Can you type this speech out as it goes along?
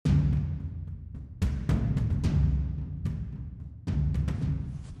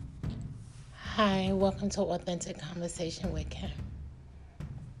Hi, welcome to Authentic Conversation with Kim.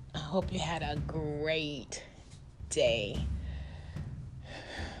 I hope you had a great day,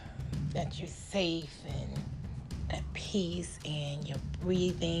 that you're safe and at peace and you're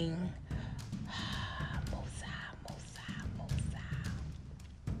breathing. Musa, Musa, Musa.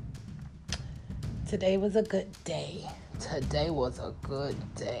 Today was a good day. Today was a good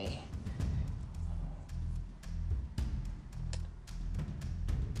day.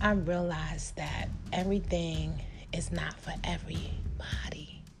 I realized that everything is not for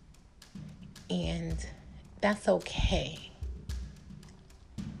everybody. And that's okay.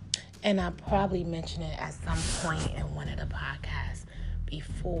 And I probably mentioned it at some point in one of the podcasts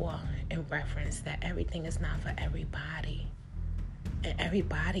before in reference that everything is not for everybody. And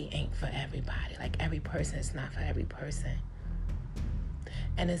everybody ain't for everybody. Like every person is not for every person.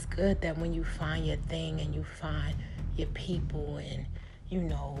 And it's good that when you find your thing and you find your people and,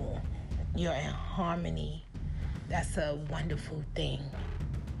 you're in harmony, that's a wonderful thing.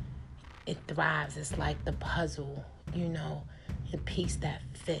 It thrives. It's like the puzzle, the piece that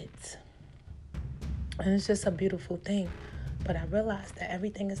fits. And it's just a beautiful thing. But I realized that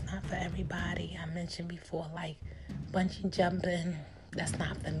everything is not for everybody. I mentioned before, like bungee jumping, that's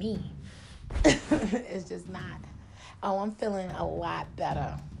not for me. It's just not. Oh, I'm feeling a lot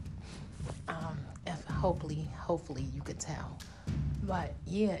better. If hopefully you could tell. But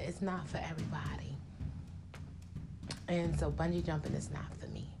yeah, it's not for everybody. And so bungee jumping is not for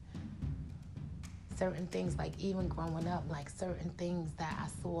me. Certain things, like even growing up, like certain things that I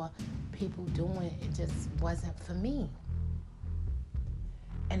saw people doing, it just wasn't for me.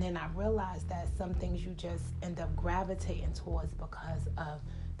 And then I realized that some things you just end up gravitating towards because of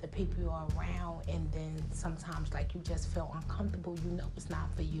the people you're around, and then sometimes like you just feel uncomfortable. It's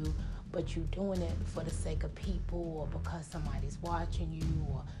not for you, but you're doing it for the sake of people, or because somebody's watching you,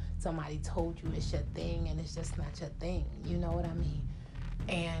 or somebody told you it's your thing, and it's just not your thing. You know what I mean?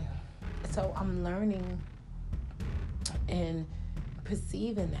 And so I'm learning and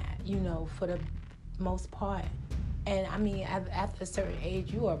perceiving that, for the most part. And I mean, after a certain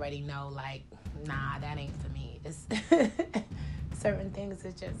age, you already know, like, nah, that ain't for me. It's certain things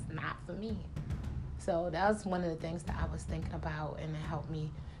is just not for me. So that was one of the things that I was thinking about, and it helped me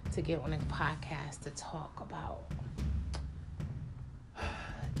to get on a podcast to talk about.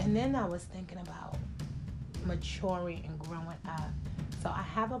 And then I was thinking about maturing and growing up. So I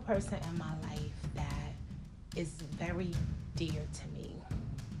have a person in my life that is very dear to me.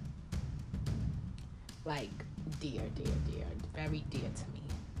 Like, dear, very dear to me.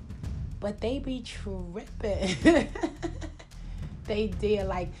 But they be tripping. They dear,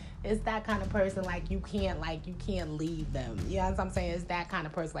 like, it's that kind of person, like, you can't leave them. You know what I'm saying? It's that kind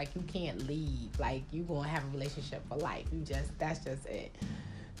of person, like, you can't leave. Like, you gonna have a relationship for life. That's just it.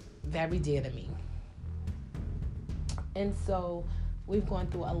 Very dear to me. And so we've gone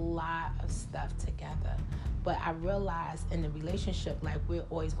through a lot of stuff together. But I realized in the relationship, like, we're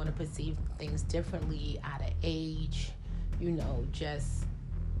always going to perceive things differently out of age,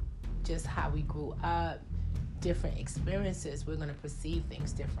 just how we grew up, different experiences, we're going to perceive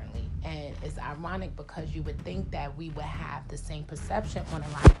things differently. And it's ironic because you would think that we would have the same perception on a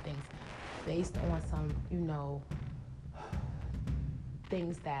lot of things based on some,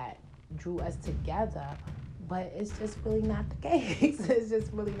 things that drew us together. But it's just really not the case. It's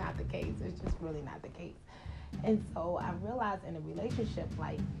just really not the case. And so I realized in a relationship,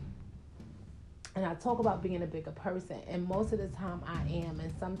 like, and I talk about being a bigger person, and most of the time I am,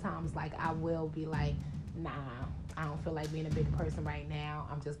 and sometimes, like, I will be like, nah, I don't feel like being a big person right now.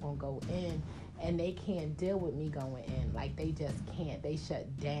 I'm just going to go in. And they can't deal with me going in. Like, they just can't. They shut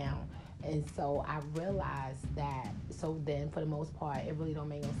down. And so I realized that, so then for the most part, it really don't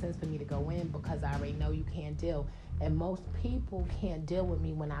make no sense for me to go in because I already know you can't deal. And most people can't deal with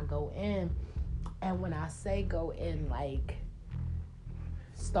me when I go in. And when I say go in, like,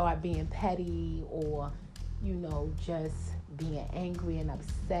 start being petty or, just being angry and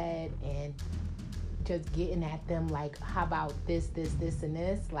upset and just getting at them, like, how about this, and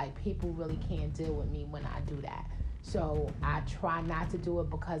this? Like, people really can't deal with me when I do that. So I try not to do it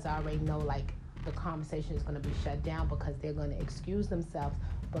because I already know, like, the conversation is going to be shut down because they're going to excuse themselves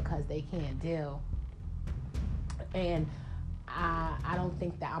because they can't deal. And I don't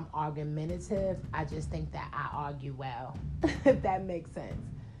think that I'm argumentative. I just think that I argue well, if that makes sense.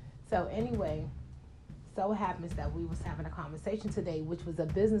 So anyway, so happens that we was having a conversation today, which was a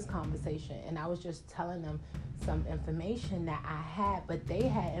business conversation, and I was just telling them some information that I had, but they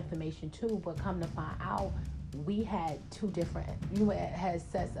had information too. But come to find out, we had you had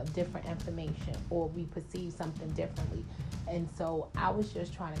sets of different information, or we perceived something differently. And so I was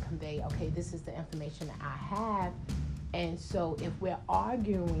just trying to convey, okay, this is the information that I have. And so if we're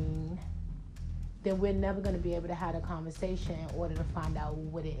arguing, then we're never going to be able to have a conversation in order to find out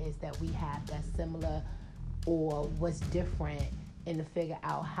what it is that we have that's similar or what's different, and to figure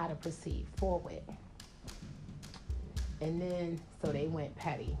out how to proceed forward. And then, so they went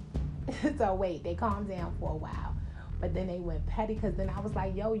petty. So wait, they calmed down for a while, but then they went petty, because then I was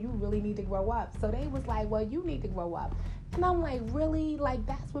like, yo, you really need to grow up. So they was like, well, you need to grow up. And I'm like, really? Like,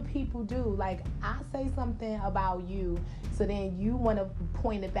 that's what people do. Like, I say something about you, so then you want to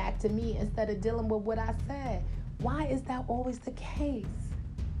point it back to me instead of dealing with what I said. Why is that always the case?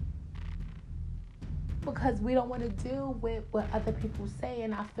 Because we don't want to deal with what other people say.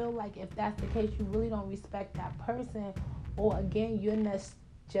 And I feel like if that's the case, you really don't respect that person, or again, you're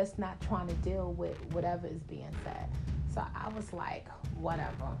just not trying to deal with whatever is being said. So I was like,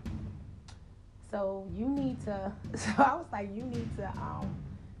 whatever. So you need to,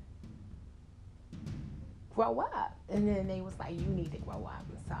 grow up. And then they was like, you need to grow up.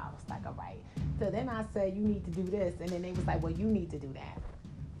 And so I was like, all right. So then I said, you need to do this. And then they was like, well, you need to do that.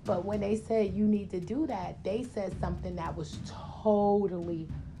 But when they said you need to do that, they said something that was totally,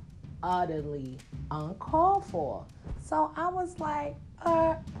 utterly uncalled for. So I was like,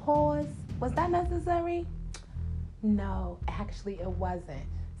 pause. Was that necessary? No, actually it wasn't.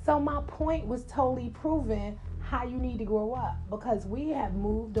 So my point was totally proven how you need to grow up, because we have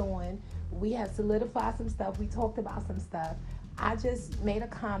moved on. We have solidified some stuff. We talked about some stuff. I just made a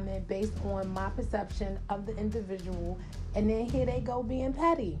comment based on my perception of the individual, and then here they go being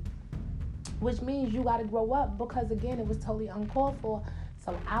petty, which means you got to grow up, because again, it was totally uncalled for.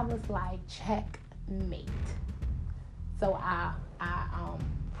 So I was like, checkmate. So I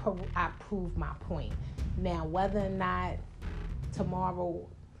proved my point. Now, whether or not tomorrow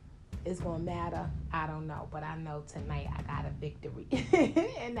is going to matter, I don't know. But I know tonight I got a victory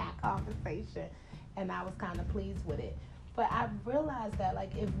in that conversation, and I was kind of pleased with it. But I realized that,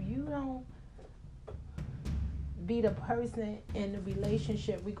 like, if you don't be the person in the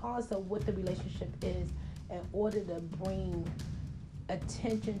relationship, regardless of what the relationship is, in order to bring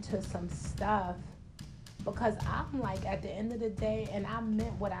attention to some stuff, because I'm like, at the end of the day, and I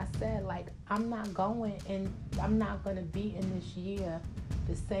meant what I said, like, I'm not going to be in this year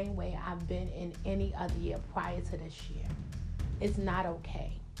the same way I've been in any other year prior to this year. It's not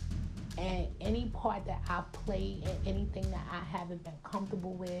okay. And any part that I played in anything that I haven't been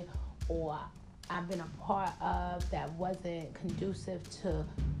comfortable with, or I've been a part of that wasn't conducive to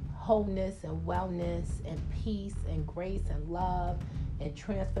wholeness and wellness and peace and grace and love and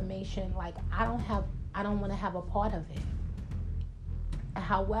transformation, like, I don't want to have a part of it.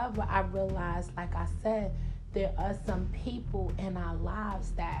 However, I realized, like I said, there are some people in our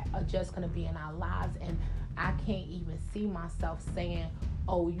lives that are just going to be in our lives, and I can't even see myself saying,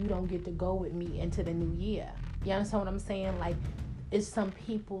 oh, you don't get to go with me into the new year. You understand what I'm saying? Like, it's some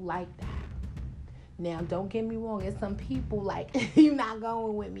people like that. Now, don't get me wrong. It's some people like, you're not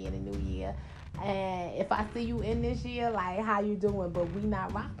going with me in the new year. And if I see you in this year, like, how you doing? But we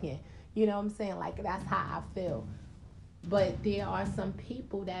not rocking. You know what I'm saying? Like, that's how I feel. But there are some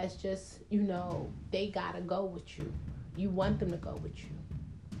people that's just, they got to go with you. You want them to go with you.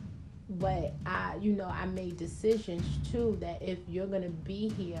 But I made decisions too, that if you're going to be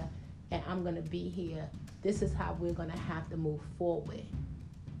here and I'm going to be here, this is how we're going to have to move forward.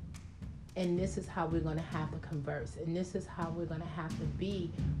 And this is how we're going to have to converse. And this is how we're going to have to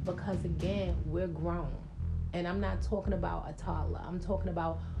be. Because again, we're grown. And I'm not talking about a toddler. I'm talking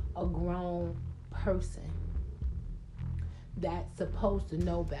about a grown person that's supposed to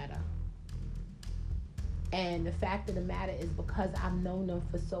know better. And the fact of the matter is, because I've known them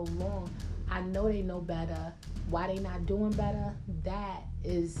for so long, I know they know better. Why they not doing better, that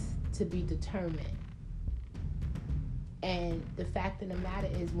is to be determined. And the fact of the matter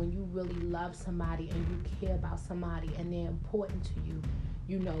is, when you really love somebody and you care about somebody and they're important to you,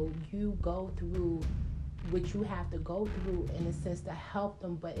 you go through what you have to go through in a sense to help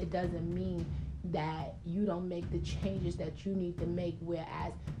them, but it doesn't mean that you don't make the changes that you need to make.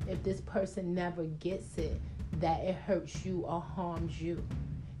 Whereas if this person never gets it, that it hurts you or harms you,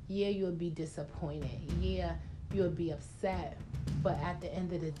 yeah, you'll be disappointed, yeah, you'll be upset, but at the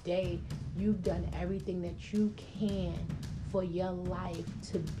end of the day, you've done everything that you can for your life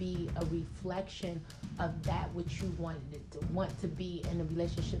to be a reflection of that which you want to be in the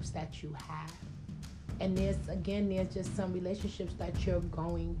relationships that you have. And there's just some relationships that you're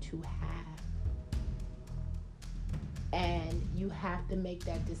going to have. And you have to make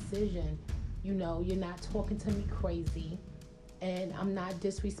that decision You're not talking to me crazy, and I'm not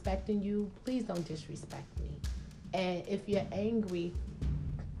disrespecting you. Please don't disrespect me. And if you're angry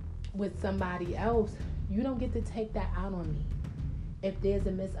with somebody else, you don't get to take that out on me. If there's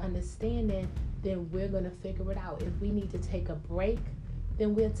a misunderstanding, then we're going to figure it out. If we need to take a break,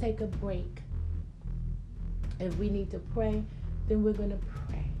 then we'll take a break. If we need to pray, then we're going to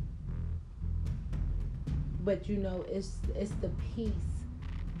pray. But it's the peace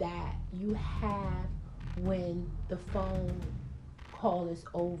that you have when the phone call is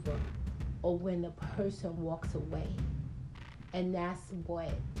over or when the person walks away. And that's what,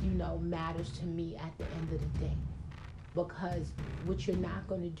 matters to me at the end of the day. Because what you're not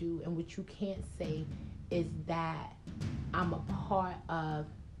going to do and what you can't say is that I'm a part of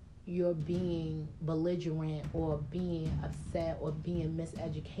your being belligerent or being upset or being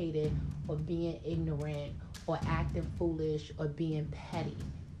miseducated or being ignorant or acting foolish or being petty.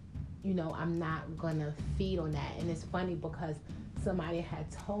 I'm not going to feed on that. And it's funny because somebody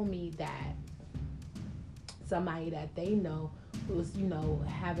had told me that somebody that they know was,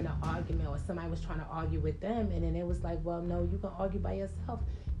 having an argument, or somebody was trying to argue with them, and then it was like, well, no, you can argue by yourself,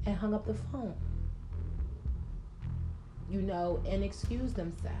 and hung up the phone, and excuse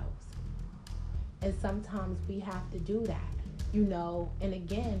themselves. And sometimes we have to do that, and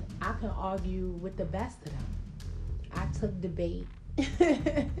again, I can argue with the best of them. I took debate.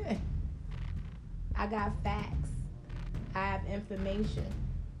 I got facts. I have information.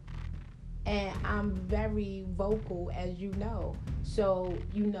 And I'm very vocal, as you know. So,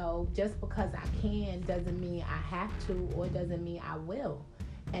 just because I can doesn't mean I have to, or doesn't mean I will.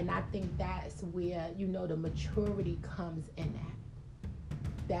 And I think that's where, the maturity comes in that.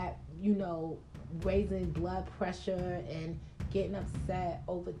 That, raising blood pressure and getting upset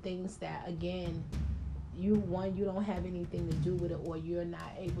over things that, again, you don't have anything to do with it, or you're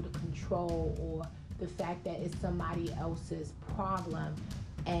not able to control, or the fact that it's somebody else's problem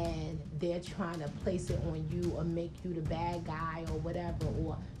and they're trying to place it on you or make you the bad guy or whatever,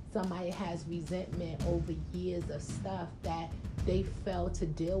 or somebody has resentment over years of stuff that they failed to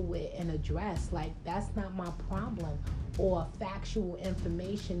deal with and address. Like, that's not my problem. Or factual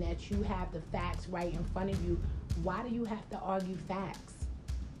information that you have the facts right in front of you. Why do you have to argue facts?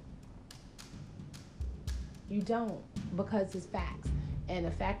 You don't, because it's facts. And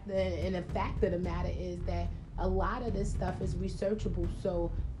the fact of the matter is that a lot of this stuff is researchable,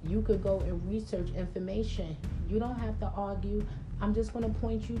 so you could go and research information. You don't have to argue. I'm just going to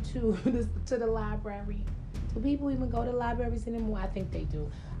point you to the library. Do people even go to libraries anymore? I think they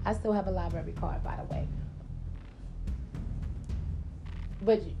do. I still have a library card, by the way.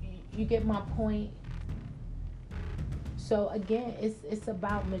 But you get my point. So again, it's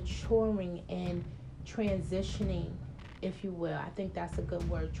about maturing and transitioning, if you will. I think that's a good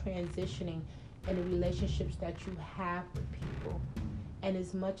word, transitioning in the relationships that you have with people. And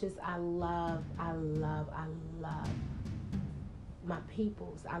as much as I love my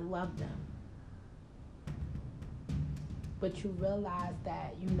peoples, I love them. But you realize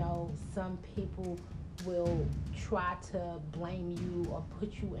that, some people will try to blame you or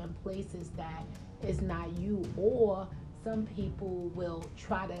put you in places that is not you, or some people will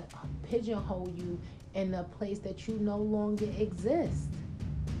try to pigeonhole you in a place that you no longer exist.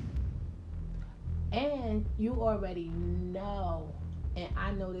 And you already know, and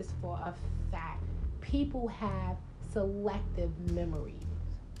I know this for a fact, people have selective memories.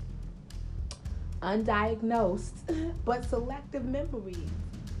 Undiagnosed, but selective memories.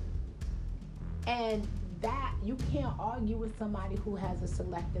 And that, you can't argue with somebody who has a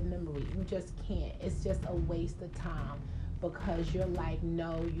selective memory. You just can't. It's just a waste of time, because you're like,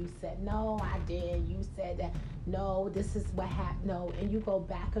 no, you said, no, I did. You said that, no, this is what happened. No, and you go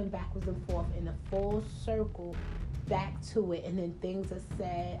back and backwards and forth in a full circle back to it. And then things are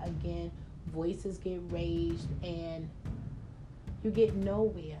said again, voices get raised, and you get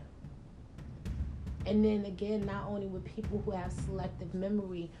nowhere. And then again, not only with people who have selective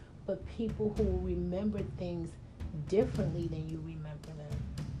memory, but people who will remember things differently than you remember them.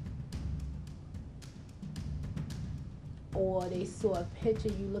 Or they saw a picture,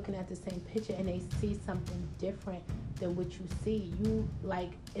 you looking at the same picture, and they see something different than what you see.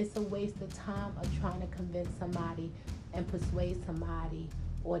 It's a waste of time of trying to convince somebody and persuade somebody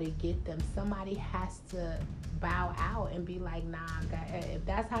or to get them. Somebody has to bow out and be like, nah, if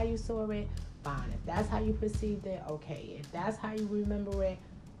that's how you saw it, fine. If that's how you perceived it, okay. If that's how you remember it,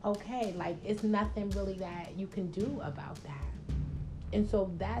 okay. It's nothing really that you can do about that. And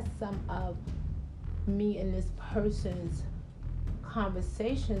so that's some of me and this person's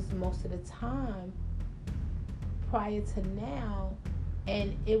conversations most of the time prior to now,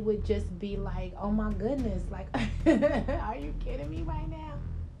 And it would just be like, oh my goodness, like, are you kidding me right now?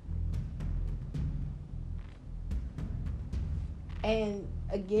 And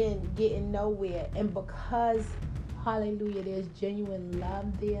again, getting nowhere. And because, hallelujah, there's genuine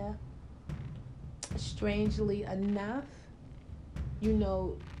love there, strangely enough, you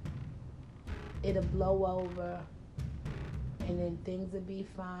know, it'll blow over, and then things will be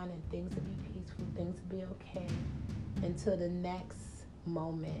fine, and things will be peaceful, things will be okay, until the next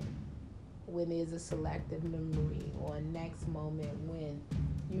moment when there's a selective memory, or a next moment when,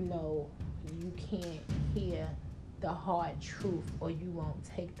 you know, you can't hear the hard truth, or you won't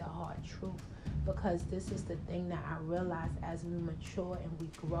take the hard truth. Because this is the thing that I realize: as we mature and we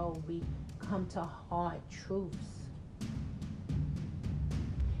grow, we come to hard truths.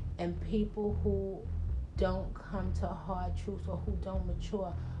 And people who don't come to hard truths, or who don't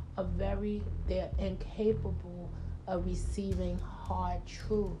mature, they're incapable of receiving hard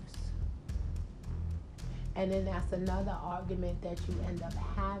truths. And then that's another argument that you end up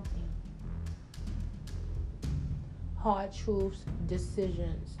having. Hard truths,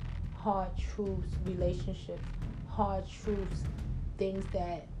 decisions, hard truths, relationships, hard truths, things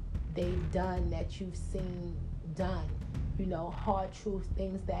that they've done that you've seen done. You know, hard truths,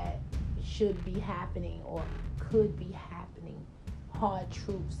 things that should be happening or could be happening. Hard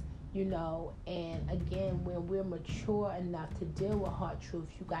truths, you know. And again, when we're mature enough to deal with hard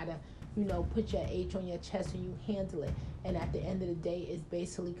truths, you gotta, you know, put your H on your chest and you handle it. And at the end of the day, it's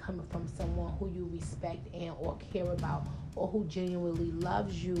basically coming from someone who you respect and or care about, or who genuinely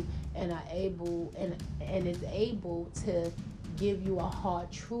loves you and are able and is able to give you a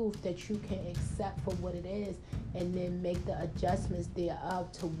hard truth that you can accept for what it is, and then make the adjustments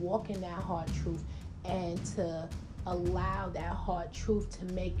thereof to walk in that hard truth, and to allow that hard truth to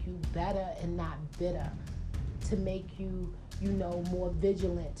make you better and not bitter, to make you, you know, more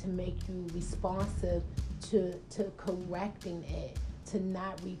vigilant, to make you responsive to correcting it, to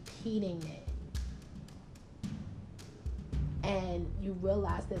not repeating it. And you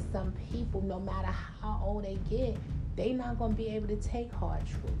realize that some people, no matter how old they get, they not going to be able to take hard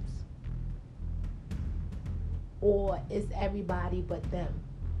truths. Or it's everybody but them.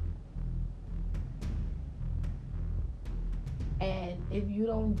 And if you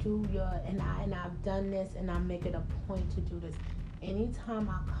don't do and I've done this, and I make it a point to do this, anytime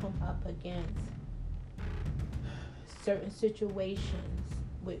I come up against certain situations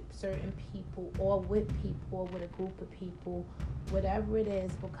with certain people, or with people, or with a group of people, whatever it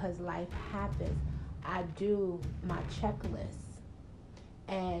is, because life happens, I do my checklist.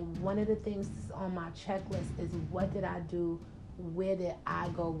 And one of the things on my checklist is, what did I do? Where did I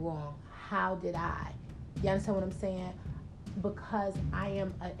go wrong? How did I? You understand what I'm saying? Because I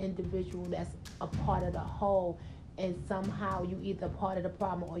am an individual that's a part of the whole, and somehow you either part of the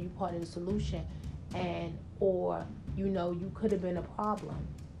problem or you part of the solution, and or, you know, you could have been a problem,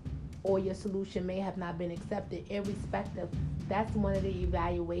 or your solution may have not been accepted. Irrespective, that's one of the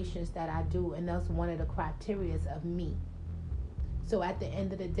evaluations that I do, and that's one of the criteria of me. So at the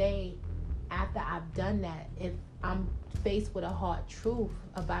end of the day, after I've done that, if I'm faced with a hard truth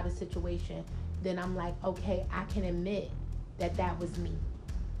about a situation, then I'm like, okay, I can admit that was me.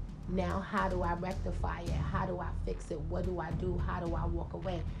 Now, how do I rectify it? How do I fix it? What do I do? How do I walk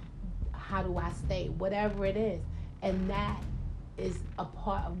away? How do I stay? Whatever it is. And that is a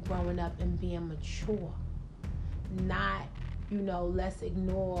part of growing up and being mature. Not, you know, let's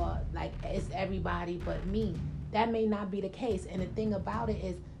ignore, like, it's everybody but me. That may not be the case. And the thing about it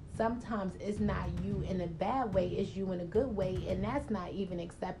is, sometimes it's not you in a bad way, it's you in a good way, and that's not even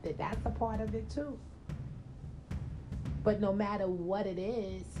accepted. That's a part of it too. But no matter what it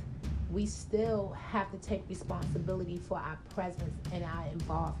is, we still have to take responsibility for our presence and our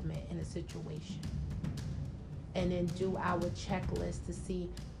involvement in a situation. And then do our checklist to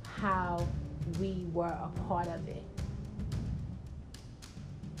see how we were a part of it.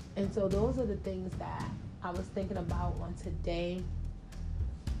 And so those are the things that I was thinking about on today.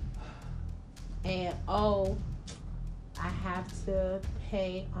 And I have to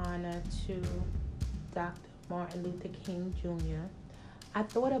pay honor to Dr. Martin Luther King Jr. I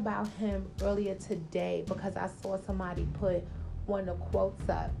thought about him earlier today because I saw somebody put one of the quotes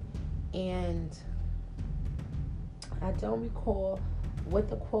up, and I don't recall what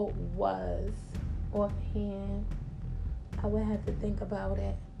the quote was offhand. I would have to think about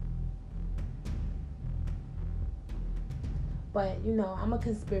it. But, you know, I'm a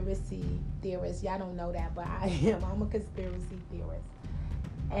conspiracy theorist. Y'all don't know that, but I am. I'm a conspiracy theorist.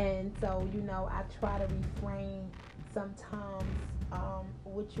 And so, you know, I try to refrain sometimes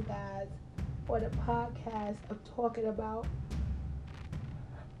with you guys for the podcast of talking about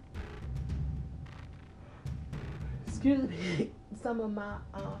excuse me, some of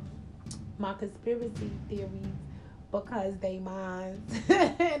my conspiracy theories because they mine,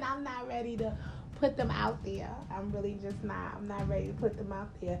 and I'm not ready to put them out there. I'm really just not. I'm not ready to put them out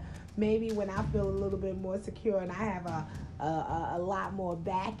there. Maybe when I feel a little bit more secure and I have a lot more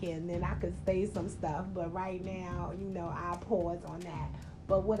backing, then I could say some stuff. But right now, I'll pause on that.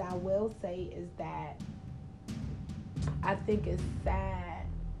 But what I will say is that I think it's sad,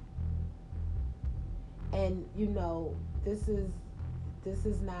 and this is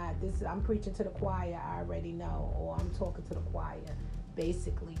I'm preaching to the choir. I already know, or I'm talking to the choir,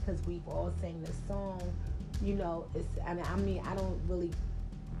 basically, because we've all sang this song. I don't really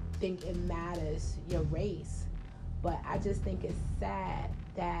think it matters your race, but I just think it's sad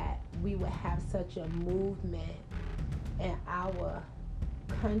that we would have such a movement in our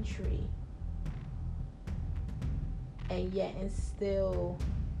country, and yet and still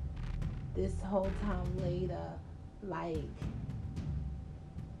this whole time later, like,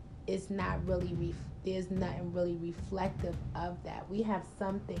 it's not really there's nothing really reflective of that. We have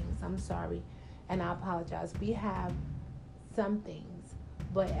some things, I'm sorry, and I apologize, we have some things,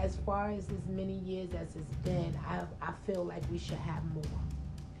 but as far as many years as it's been, I feel like we should have more.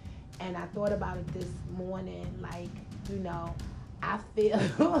 And I thought about it this morning, like, I feel,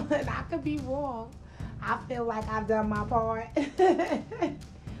 and I could be wrong, I feel like I've done my part.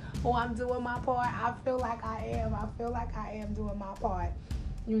 Or I'm doing my part. I feel like I am. I feel like I am doing my part.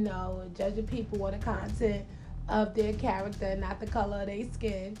 Judging people on the content of their character, not the color of their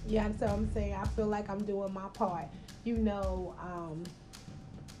skin. You understand what I'm saying? I feel like I'm doing my part.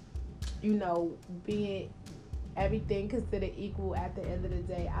 Being everything considered equal at the end of the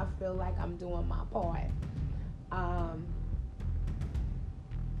day, I feel like I'm doing my part.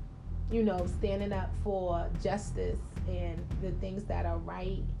 Standing up for justice and the things that are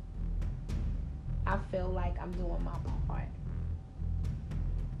right, I feel like I'm doing my part.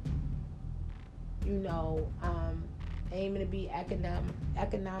 Aiming to be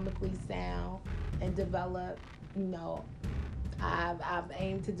economically sound and develop. I've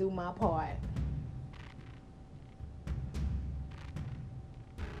aimed to do my part.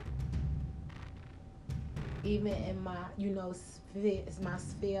 Even in my, my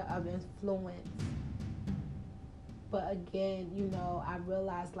sphere of influence. But again, I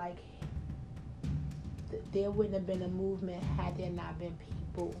realized, like, there wouldn't have been a movement had there not been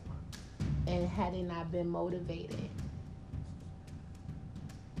people and had they not been motivated,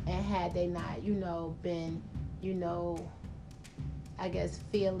 and had they not, been, I guess,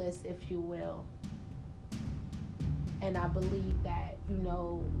 fearless, if you will. And I believe that,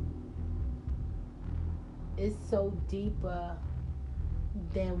 it's so deeper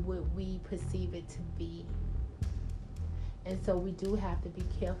than what we perceive it to be. And so we do have to be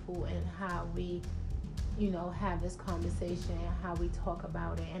careful in how we, have this conversation and how we talk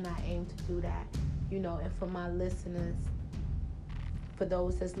about it. And I aim to do that, and for my listeners, for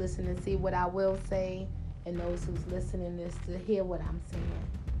those that's listening, see what I will say, and those who's listening is to hear what I'm saying.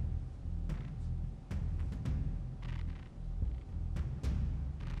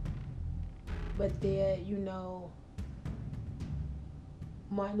 But there,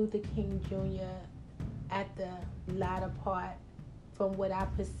 Martin Luther King Jr., at the latter part, from what I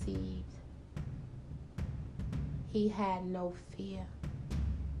perceived, he had no fear.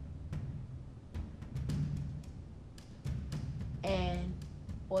 And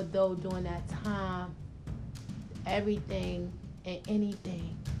although during that time, everything and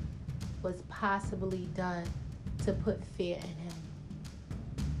anything was possibly done to put fear in him,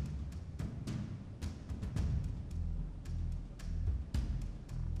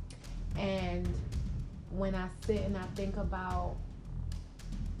 and when I sit and I think about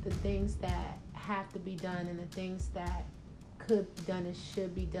the things that have to be done and the things that could be done and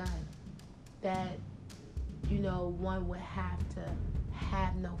should be done, that, one would have to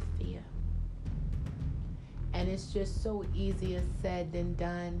have no fear. And it's just so easier said than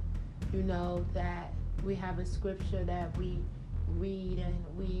done, that we have a scripture that we read and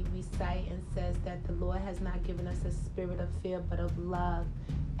we recite and says that the Lord has not given us a spirit of fear, but of love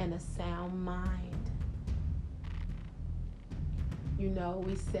and a sound mind.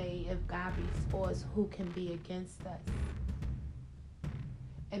 We say, if God be for us, who can be against us?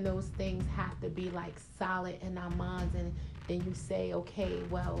 And those things have to be like solid in our minds. And then you say, okay,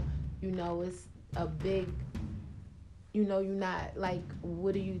 well, it's a big, you're not like,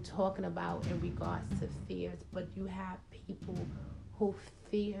 what are you talking about in regards to fears? But you have people who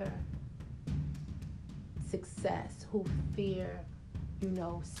fear success, who fear,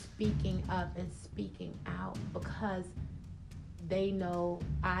 speaking up and speaking out, because they know,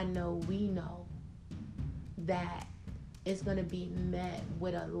 I know, we know that it's going to be met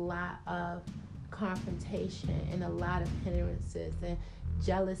with a lot of confrontation and a lot of hindrances and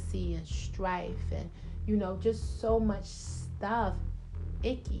jealousy and strife and, just so much stuff,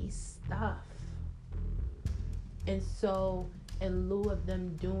 icky stuff. And so, in lieu of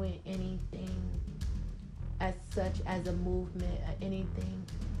them doing anything as such as a movement or anything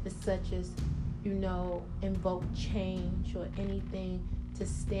as such as, invoke change or anything to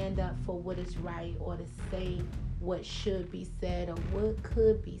stand up for what is right or to say what should be said or what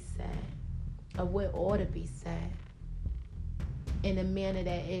could be said or what ought to be said in a manner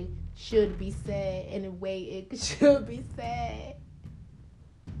that it should be said in a way it should be said,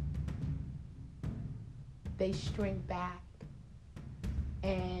 they shrink back.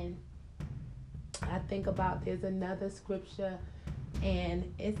 And I think about, there's another scripture,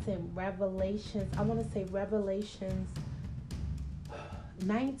 and it's in Revelations. I want to say Revelations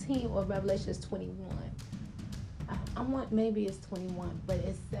 19 or Revelations 21. Maybe it's 21, but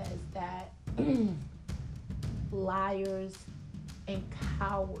it says that liars and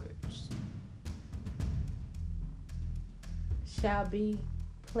cowards shall be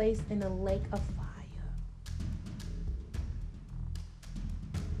placed in a lake of fire.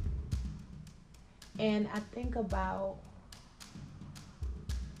 And I think about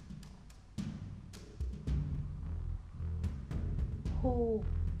who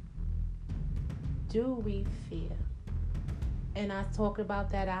do we fear? And I talk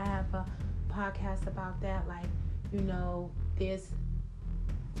about that. I have a podcast about that. Like, there's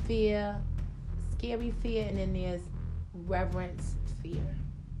fear, scary fear, and then there's reverence fear.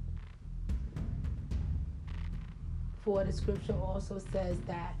 For the scripture also says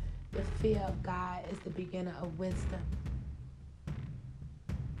that the fear of God is the beginner of wisdom.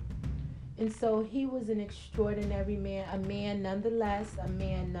 And so he was an extraordinary man, a man nonetheless. I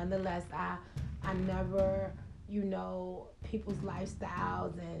never, people's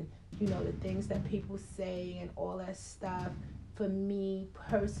lifestyles and, the things that people say and all that stuff. For me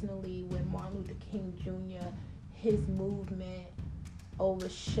personally, with Martin Luther King Jr., his movement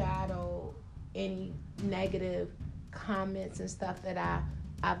overshadowed any negative comments and stuff that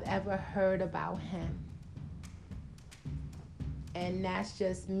I've ever heard about him. And that's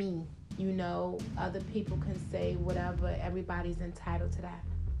just me. Other people can say whatever. Everybody's entitled to that.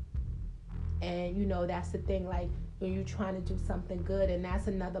 And, that's the thing, like, when you're trying to do something good, and that's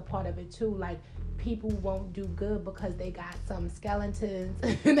another part of it, too. Like, people won't do good because they got some skeletons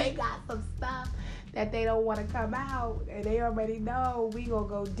and they got some stuff that they don't want to come out. And they already know we gonna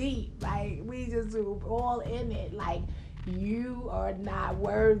go deep. Like, we just all in it. Like, you are not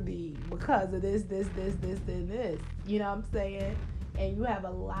worthy because of this, and this. You know what I'm saying? And you have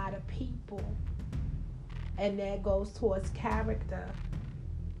a lot of people. And that goes towards character.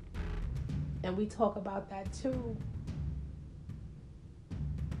 And we talk about that too.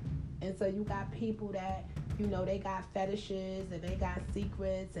 And so you got people that, they got fetishes and they got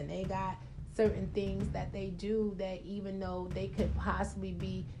secrets and they got certain things that they do that even though they could possibly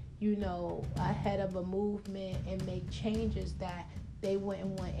be, ahead of a movement and make changes, that they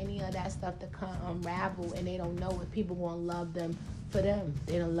wouldn't want any of that stuff to come unravel, and they don't know if people want to love them for them.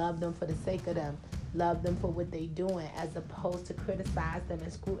 They don't love them for the sake of them. Love them for what they doing, as opposed to criticize them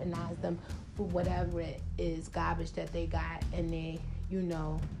and scrutinize them for whatever it is garbage that they got in their,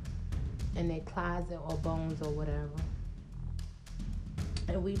 in their closet or bones or whatever.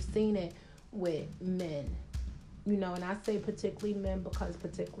 And we've seen it with men, and I say particularly men because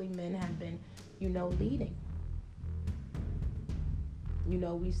particularly men have been, leading.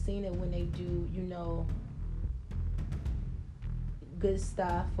 We've seen it when they do, good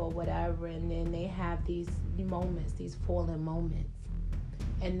stuff or whatever, and then they have these moments, these fallen moments.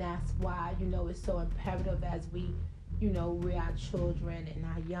 And that's why, it's so imperative as we, we're our children and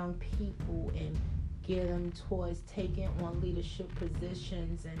our young people, and get them towards taking on leadership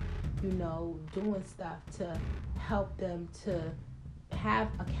positions and, doing stuff to help them to have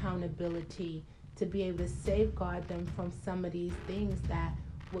accountability, to be able to safeguard them from some of these things that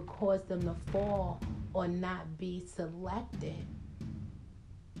would cause them to fall or not be selected.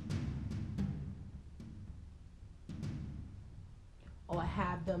 Or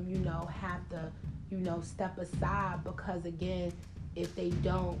have them, have to, step aside, because again, if they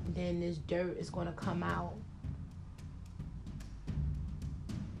don't, then this dirt is going to come out.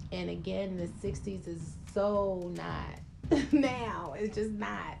 And again, the 60s is so not now. It's just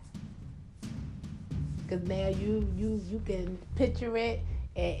not. Because now you can picture it,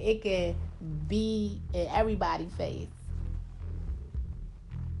 and it can be in everybody's face.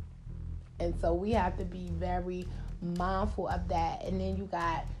 And so we have to be very mindful of that. And then you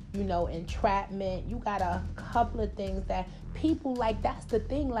got, entrapment. You got a couple of things that people like. That's the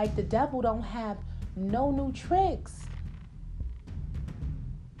thing. Like, the devil don't have no new tricks.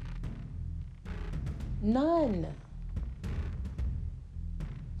 None.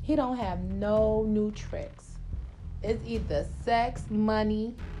 He don't have no new tricks. It's either sex,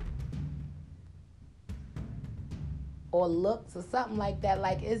 money, or looks or something like that.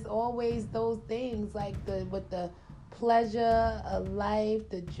 Like, it's always those things, like with the pleasure of life,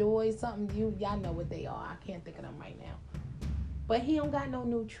 the joy, something. Y'all know what they are. I can't think of them right now. But he don't got no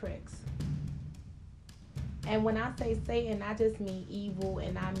new tricks. And when I say Satan, I just mean evil,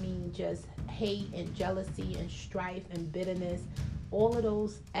 and I mean just hate and jealousy and strife and bitterness. All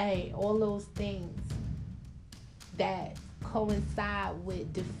those things that coincide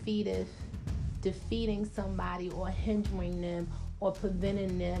with defeating somebody, or hindering them, or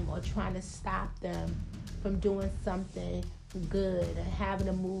preventing them, or trying to stop them from doing something good, and having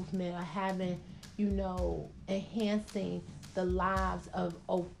a movement, or having, enhancing the lives of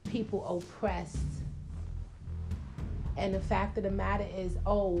people oppressed. And the fact of the matter is,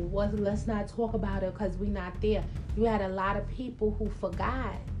 let's not talk about it because we're not there. You had a lot of people who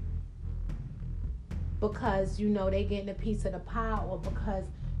forgot because, they getting a piece of the pie, or because,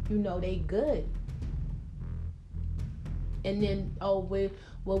 they good. And then,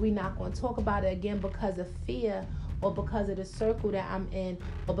 we're not going to talk about it again because of fear, or because of the circle that I'm in,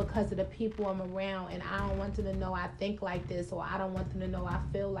 or because of the people I'm around, and I don't want them to know I think like this, or I don't want them to know I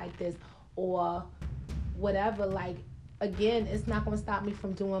feel like this, or whatever. Like, again, it's not going to stop me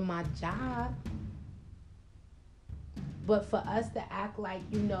from doing my job. But for us to act like,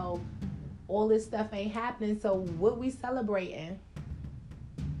 all this stuff ain't happening, so what we celebrating?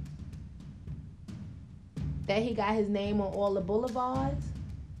 That he got his name on all the boulevards?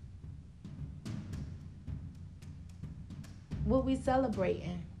 What we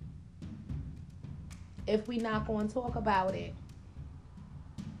celebrating? If we not going to talk about it.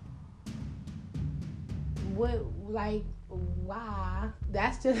 Why?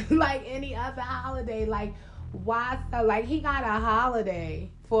 That's just like any other holiday. Like, why? Like, he got a holiday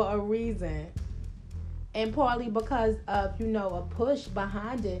for a reason, and partly because of a push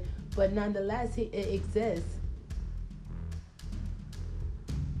behind it, but nonetheless it exists.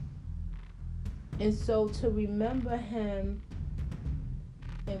 And so to remember him,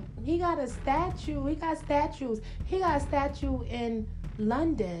 and he got a statue. He got statues. He got a statue in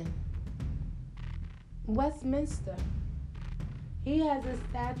London, Westminster. He has a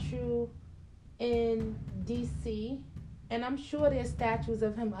statue in DC, and I'm sure there's statues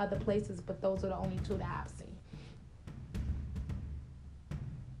of him other places, but those are the only two that I've seen.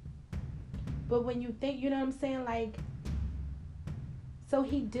 But when you think, what I'm saying, like, so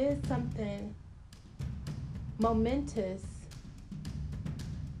he did something momentous,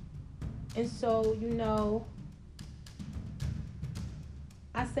 and so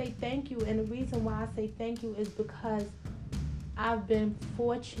I say thank you, and the reason why I say thank you is because I've been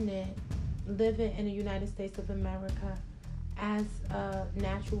fortunate living in the United States of America as a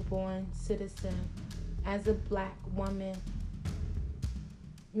natural born citizen, as a black woman,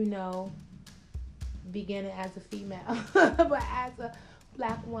 beginning as a female, but as a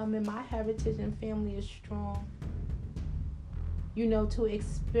black woman, my heritage and family is strong. To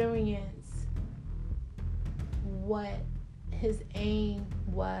experience what his aim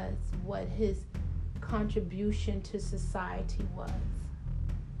was, what his contribution to society was.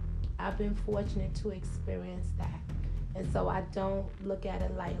 I've been fortunate to experience that. And so I don't look at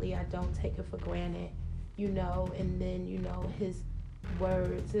it lightly. I don't take it for granted, and then, his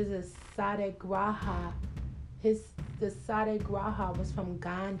words. There's a satyagraha. The satyagraha was from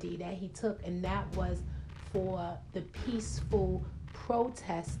Gandhi that he took, and that was for the peaceful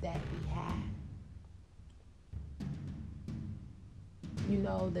protest that we had.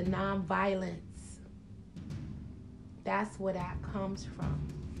 The nonviolence. That's where that comes from.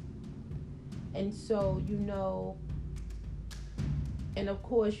 And so, and of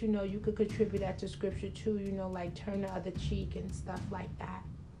course, you could contribute that to scripture too, like turn the other cheek and stuff like that.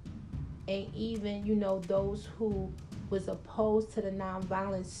 And even, those who was opposed to the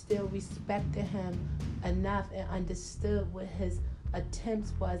nonviolence still respected him enough and understood what his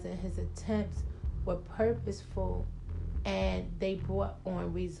attempts was, and his attempts were purposeful, and they brought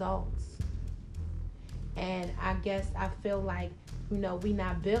on results. And I guess I feel like, we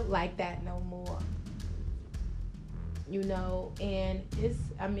not built like that no more. And it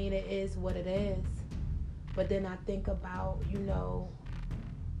is what it is. But then I think about,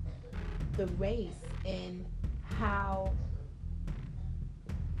 the race and how,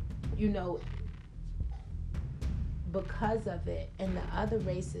 because of it, and the other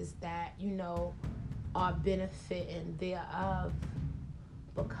races that, you know, are benefiting thereof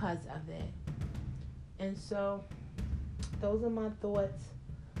because of it. And so those are my thoughts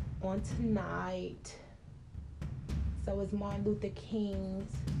on tonight. So it's Martin Luther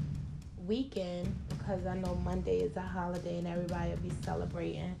King's weekend, because I know Monday is a holiday and everybody will be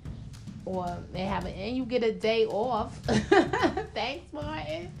celebrating, or they have it, and you get a day off. Thanks,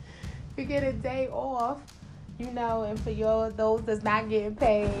 Martin. You get a day off, you know, and for those that's not getting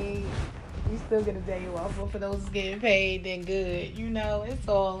paid, you still get a day off. But for those that's getting paid, then good. You know,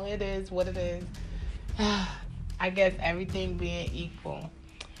 it is what it is. I guess everything being equal.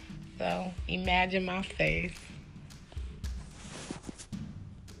 So imagine my face.